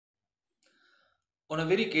On a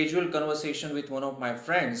very casual conversation with one of my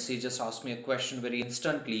friends, he just asked me a question very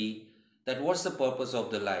instantly that what's the purpose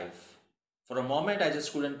of the life? For a moment, I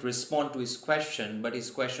just couldn't respond to his question, but his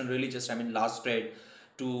question really just, lasted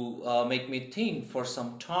to make me think for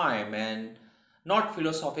some time and not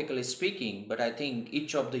philosophically speaking, but I think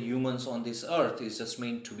each of the humans on this earth is just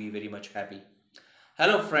meant to be very much happy.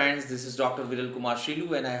 Hello friends, this is Dr. Viral Kumar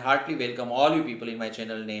Shilu and I heartily welcome all you people in my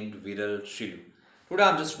channel named Viral Shilu. Today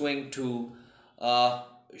I'm just going to uh,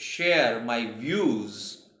 share my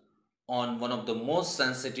views on one of the most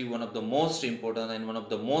sensitive, one of the most important and one of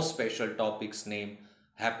the most special topics named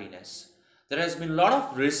happiness. There has been a lot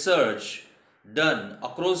of research done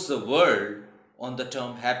across the world on the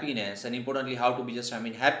term happiness and importantly how to be just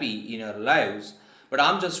happy in our lives, but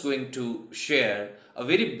I'm just going to share a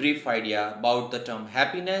very brief idea about the term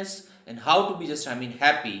happiness and how to be just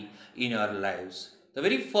happy in our lives. The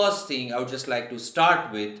very first thing I would just like to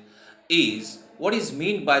start with is what is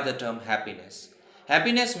meant by the term happiness.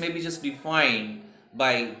 Happiness may be just defined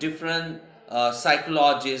by different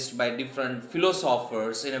psychologists, by different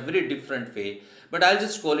philosophers in a very different way, but I'll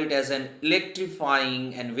just call it as an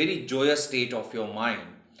electrifying and very joyous state of your mind.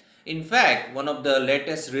 In fact, one of the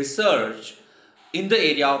latest research in the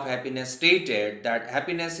area of happiness stated that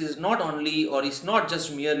happiness is not only or is not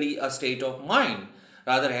just merely a state of mind.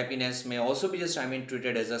 Rather, happiness may also be just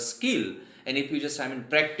treated as a skill, and if you just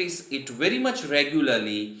practice it very much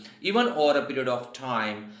regularly, even over a period of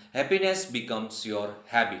time, happiness becomes your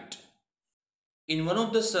habit. In one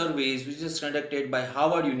of the surveys which is conducted by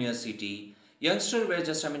Harvard University, youngsters were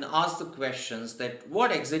just asked the questions that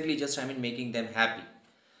what exactly just making them happy.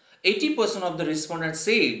 80% of the respondents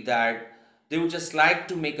said that they would just like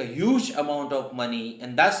to make a huge amount of money,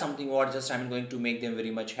 and that's something what just going to make them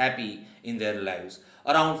very much happy in their lives.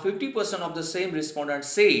 Around 50% of the same respondents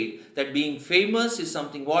said that being famous is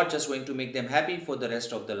something what just going to make them happy for the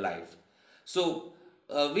rest of their life. So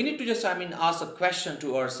we need to just ask a question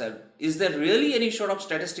to ourselves, is there really any sort of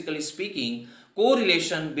statistically speaking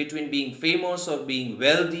correlation between being famous or being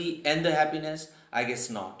wealthy and the happiness? I guess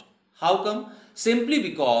not. How come? Simply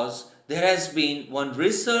because there has been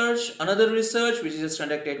another research which is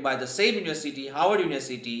conducted by the same university, Harvard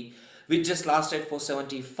University, which just lasted for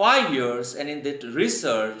 75 years, and in that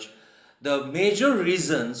research, the major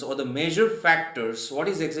reasons or the major factors, what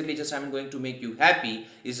is exactly just going to make you happy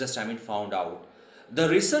is just found out. The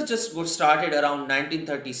research just got started around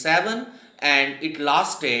 1937 and it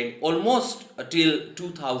lasted almost till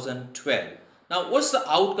 2012. Now, what's the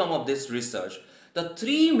outcome of this research? The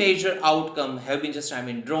three major outcomes have been just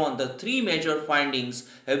drawn. The three major findings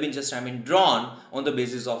have been just drawn on the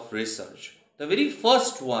basis of research. The very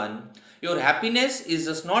first one, your happiness is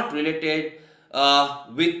just not related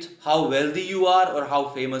with how wealthy you are or how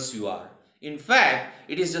famous you are. In fact,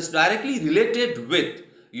 it is just directly related with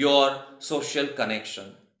your social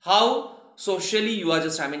connection. How socially you are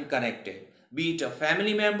just connected. Be it a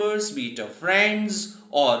family members, be it a friends,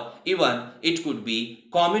 or even it could be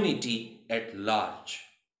community at large.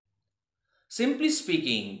 Simply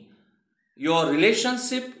speaking, your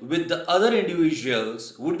relationship with the other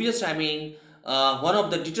individuals would be just one of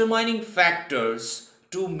the determining factors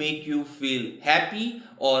to make you feel happy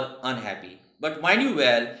or unhappy. But mind you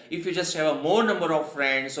well, if you just have a more number of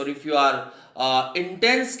friends or if you are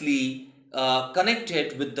intensely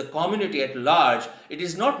connected with the community at large, it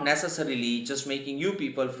is not necessarily just making you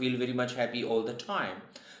people feel very much happy all the time.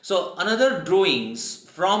 So another drawings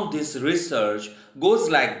from this research goes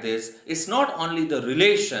like this. It's not only the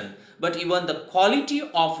relation, but even the quality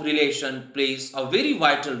of relation plays a very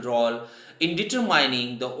vital role in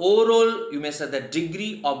determining the overall, you may say, the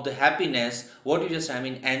degree of the happiness what you just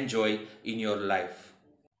enjoy in your life.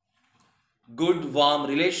 Good warm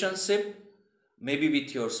relationship, maybe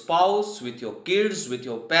with your spouse, with your kids, with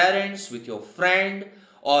your parents, with your friend,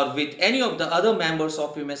 or with any of the other members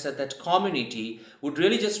of, you may say, that community would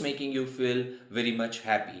really just making you feel very much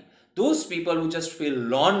happy. Those people who just feel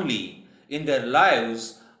lonely in their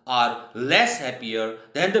lives are less happier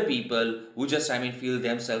than the people who just feel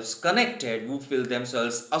themselves connected, who feel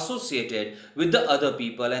themselves associated with the other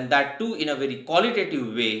people, and that too in a very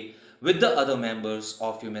qualitative way with the other members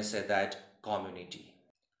of, you may say, that community.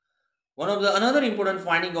 Another important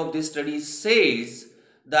finding of this study says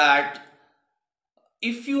that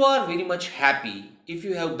if you are very much happy, if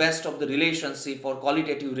you have best of the relationship or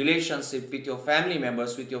qualitative relationship with your family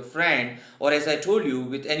members, with your friend, or as I told you,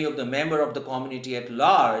 with any of the member of the community at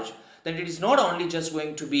large, then it is not only just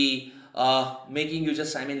going to be making you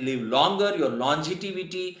just live longer. Your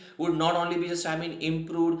longevity would not only be just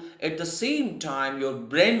improved, at the same time your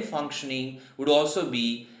brain functioning would also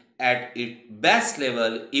be at its best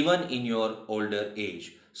level even in your older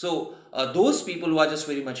age. So those people who are just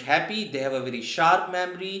very much happy, they have a very sharp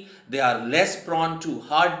memory, they are less prone to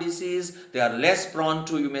heart disease, they are less prone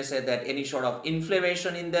to, you may say, that any sort of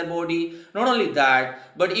inflammation in their body. Not only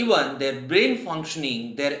that, but even their brain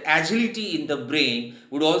functioning, their agility in the brain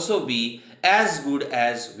would also be as good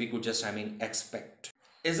as we could just expect.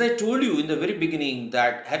 As I told you in the very beginning,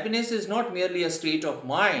 that happiness is not merely a state of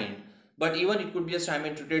mind, but even it could be just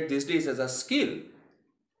treated these days as a skill.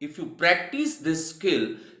 If you practice this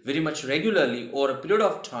skill very much regularly over a period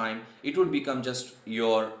of time, it would become just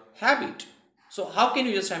your habit. So how can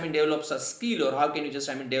you just develop such skill, or how can you just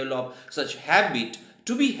develop such habit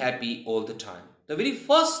to be happy all the time? The very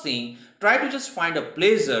first thing, try to just find a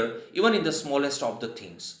pleasure even in the smallest of the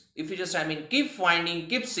things. If you just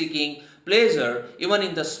keep seeking pleasure even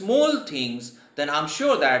in the small things, then I'm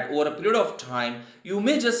sure that over a period of time you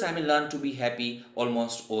may just learn to be happy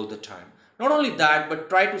almost all the time. Not only that, but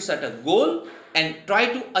try to set a goal and try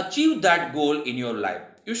to achieve that goal in your life.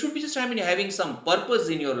 You should be just having some purpose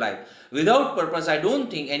in your life. Without purpose, I don't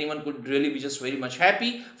think anyone could really be just very much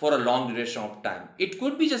happy for a long duration of time. It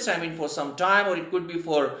could be just for some time, or it could be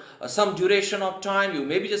for some duration of time. You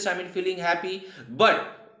may be just feeling happy,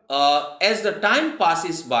 but as the time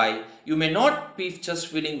passes by, you may not be just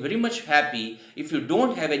feeling very much happy if you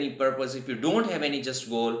don't have any purpose, if you don't have any just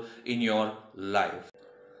goal in your life.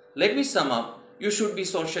 Let me sum up. You should be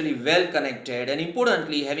socially well connected, and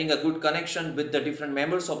importantly, having a good connection with the different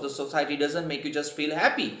members of the society doesn't make you just feel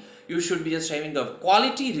happy. You should be just having a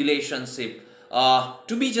quality relationship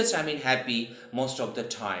to be just happy most of the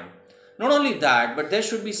time. Not only that, but there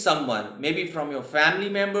should be someone, maybe from your family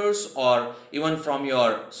members or even from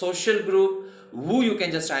your social group, who you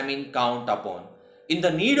can just count upon. In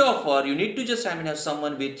the need of her, you need to just have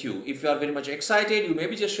someone with you. If you are very much excited, you may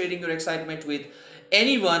be just sharing your excitement with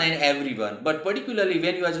anyone and everyone. But particularly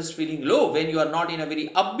when you are just feeling low, when you are not in a very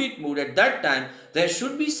upbeat mood, at that time there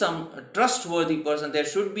should be some trustworthy person. There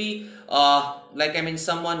should be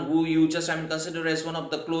someone who you just consider as one of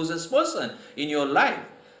the closest person in your life.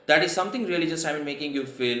 That is something really just making you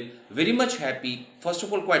feel very much happy. First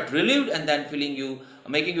of all, quite relieved, and then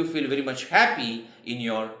making you feel very much happy in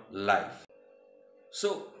your life.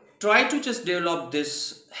 So try to just develop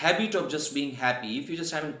this habit of just being happy. If you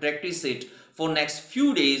just practice it for next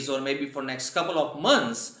few days, or maybe for next couple of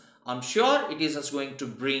months, I'm sure it is just going to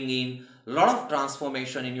bring in a lot of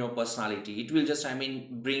transformation in your personality. It will just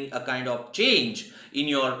bring a kind of change in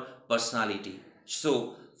your personality.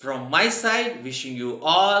 So from my side, wishing you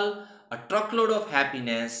all a truckload of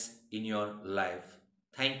happiness in your life.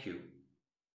 Thank you.